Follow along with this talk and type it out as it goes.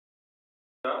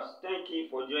class. Thank you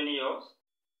for joining us.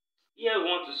 Here we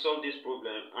want to solve this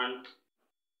problem, and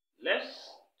let's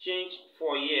change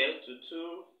 4 here to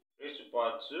 2 raised to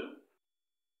power 2,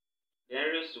 then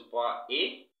raised to power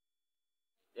a,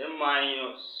 then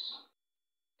minus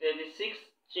 36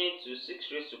 change to 6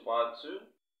 raised to power 2,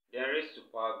 then raised to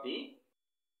power b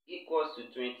equals to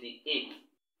 28.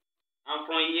 And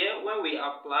from here, when we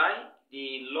apply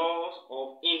the laws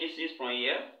of indices from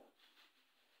here,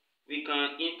 we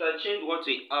can interchange what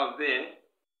we have there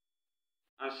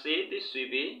and say this will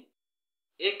be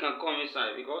a can come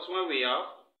inside, because when we have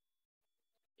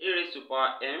a raised to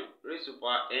power m raised to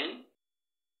power n,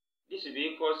 this will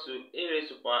be equal to a raised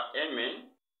to power mn,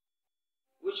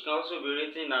 which can also be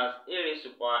written as a raised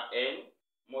to power n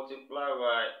multiplied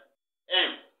by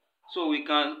m. So we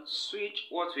can switch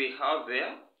what we have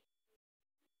there,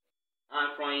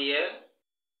 and from here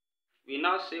we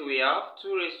now say we have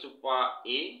 2 raised to power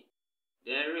a,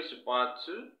 then raised to power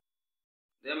 2,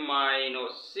 then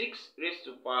minus 6 raised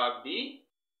to power b,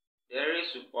 then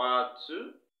raised to power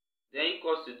 2, then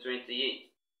equals to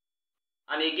 28.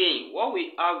 And again, what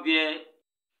we have here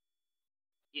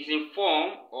is in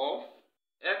form of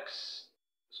x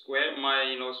squared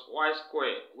minus y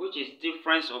squared, which is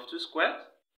difference of two squares,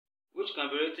 which can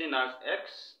be written as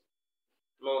x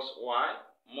plus y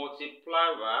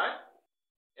multiplied by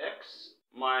x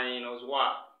minus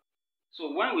y.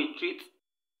 So when we treat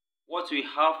what we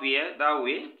have here that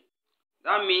way,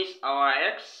 that means our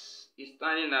x is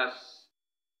standing as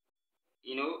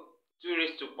 2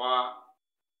 raised to power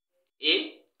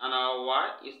a, and our y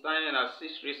is standing as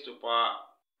 6 raised to power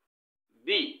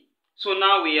b. So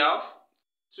now we have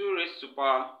 2 raised to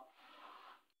power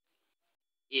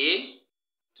a,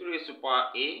 2 raised to power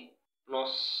a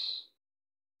plus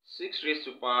 6 raised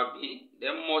to power b,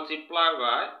 then multiply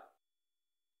by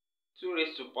 2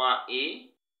 raised to power a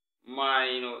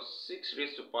minus 6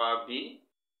 raised to power b,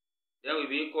 then will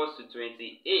be equals to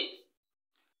 28.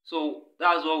 So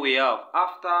that's what we have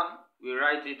after we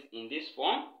write it in this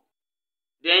form.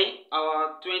 Then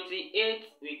our 28,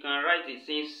 we can write it,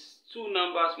 since two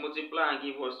numbers multiply and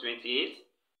give us 28.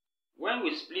 When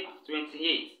we split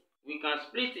 28, we can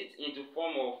split it into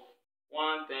form of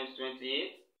 1 times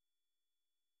 28,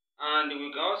 and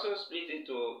we can also split it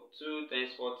to 2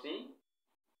 times 14.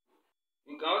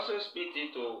 We can also split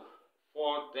it to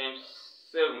 4 times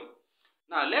 7.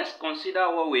 Now let's consider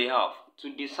what we have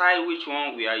to decide which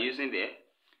one we are using there.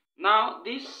 Now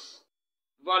this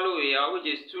value here, which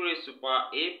is 2 raised to power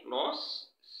a plus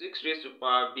 6 raised to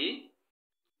power b,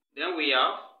 then we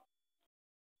have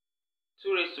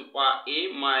 2 raised to power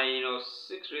a minus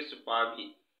 6 raised to power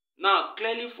b. Now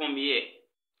clearly from here,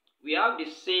 we have the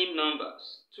same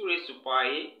numbers, 2 raised to power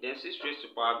a, then 6 raised to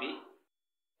power b,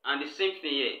 and the same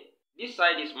thing here. This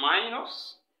side is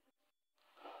minus,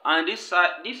 and this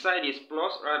side is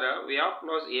plus. Rather, we have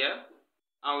plus here,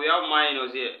 and we have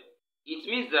minus here. It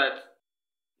means that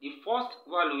the first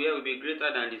value here will be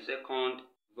greater than the second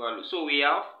value. So we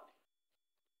have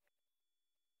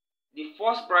the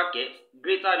first bracket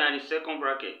greater than the second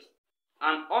bracket.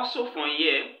 And also from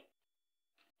here,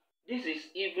 this is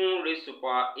even raised to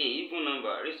power a, even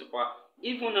number raised to power,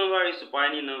 even number raised to power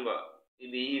any number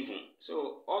will be even.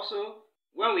 So also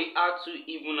when we add two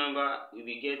even number, we'll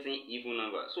be getting even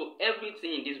number. So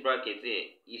everything in this bracket here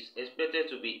is expected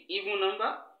to be even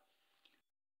number.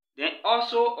 Then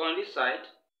also on this side,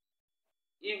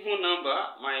 even number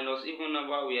minus even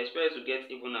number, we expect to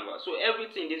get even number. So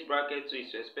everything in this bracket too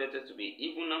is expected to be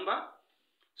even number.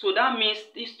 So that means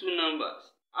these two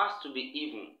numbers has to be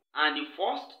even, and the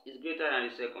first is greater than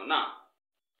the second. Now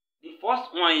the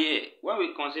first one here, when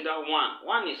we consider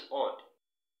 1 is odd.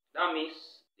 That means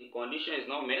the condition is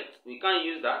not met. We can't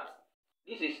use that.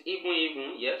 This is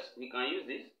even, yes, we can use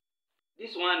this.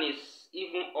 This one is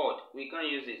even odd, we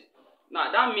can't use this.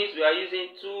 Now that means we are using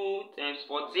 2 times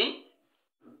 14.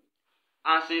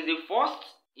 And since the first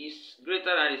is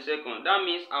greater than the second, that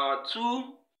means our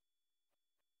 2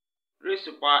 raised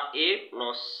to power a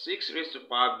plus 6 raised to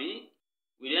power b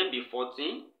will then be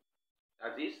 14.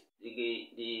 That is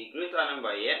the greater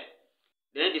number here.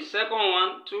 Then the second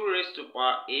one, 2 raised to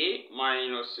power a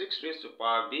minus 6 raised to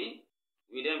power b,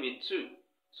 will then be 2.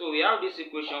 So we have this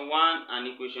equation 1 and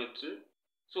equation 2.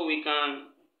 So we can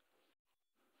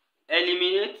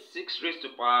eliminate 6 raised to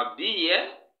power b here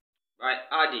by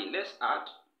adding. Let's add.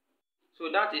 So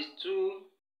that is 2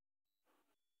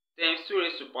 times 2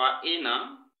 raised to power a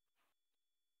now.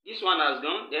 This one has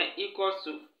gone, then equals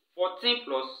to 14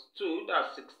 plus 2,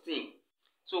 that's 16.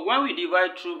 So when we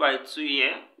divide through by 2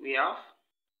 here, we have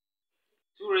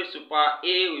 2 raised to power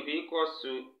a will be equals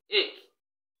to 8.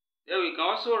 Then we can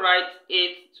also write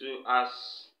 8 as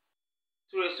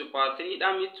 2 raised to power 3.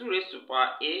 That means 2 raised to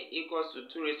power a equals to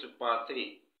 2 raised to power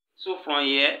 3. So from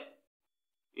here,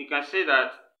 we can say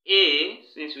that a,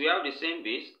 since we have the same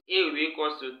base, a will be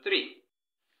equals to 3.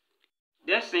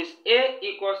 Then since a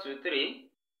equals to 3,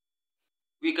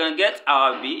 we can get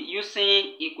our b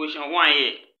using equation 1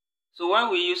 here. So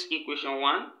when we use equation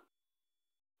 1,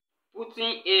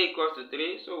 putting a equals to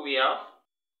 3, so we have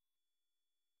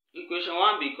equation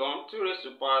 1 become 2 raised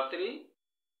to power 3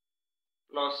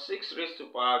 plus 6 raised to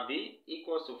power b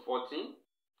equals to 14.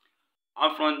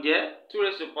 And from there, 2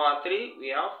 raised to power 3, we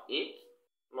have 8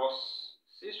 plus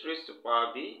 6 raised to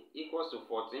power b equals to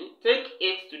 14. Take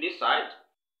 8 to this side.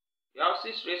 We have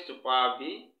 6 raised to power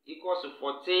b equals to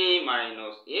 14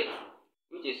 minus 8,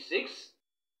 which is 6.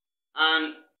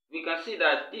 And we can see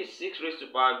that this is 6 raised to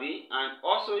power b, and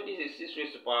also this is 6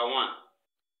 raised to power 1.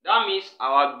 That means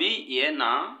our b here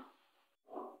now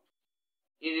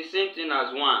is the same thing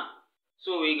as 1.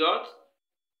 So we got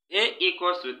a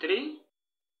equals to 3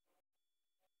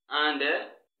 and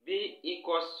b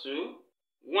equals to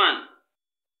 1.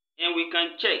 And we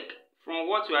can check from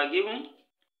what we are given.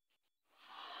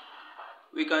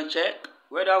 We can check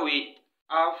whether we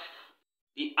have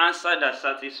the answer that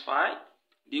satisfies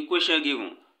the equation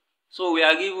given. So we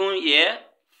are given here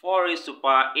 4 raised to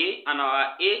power a, and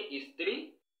our a is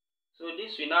 3. So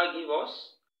this will now give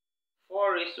us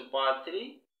 4 raised to power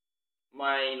 3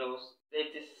 minus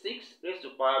 36 raised to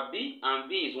power b, and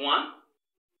b is 1.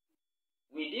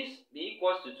 Will this be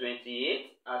equals to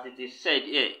 28 as it is said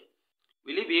here?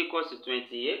 Will it be equals to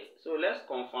 28? So let's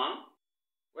confirm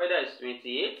whether it's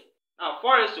 28. Now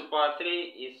 4 raised to power 3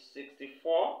 is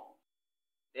 64,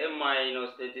 then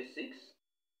minus 36.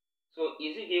 So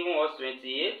is it giving us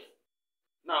 28?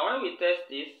 Now when we test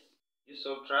this, you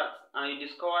subtract and you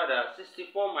discover that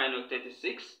 64 minus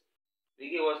 36 will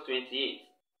give us 28,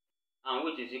 and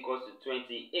which is equals to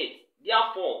 28.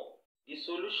 Therefore, the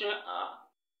solution are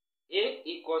a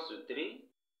equals to 3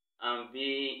 and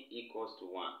b equals to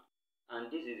 1. And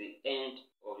this is the end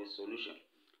of the solution.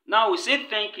 Now we say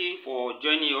thank you for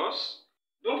joining us.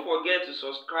 Don't forget to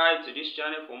subscribe to this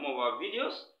channel for more of our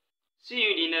videos. See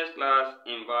you in the next class,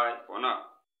 and bye for now.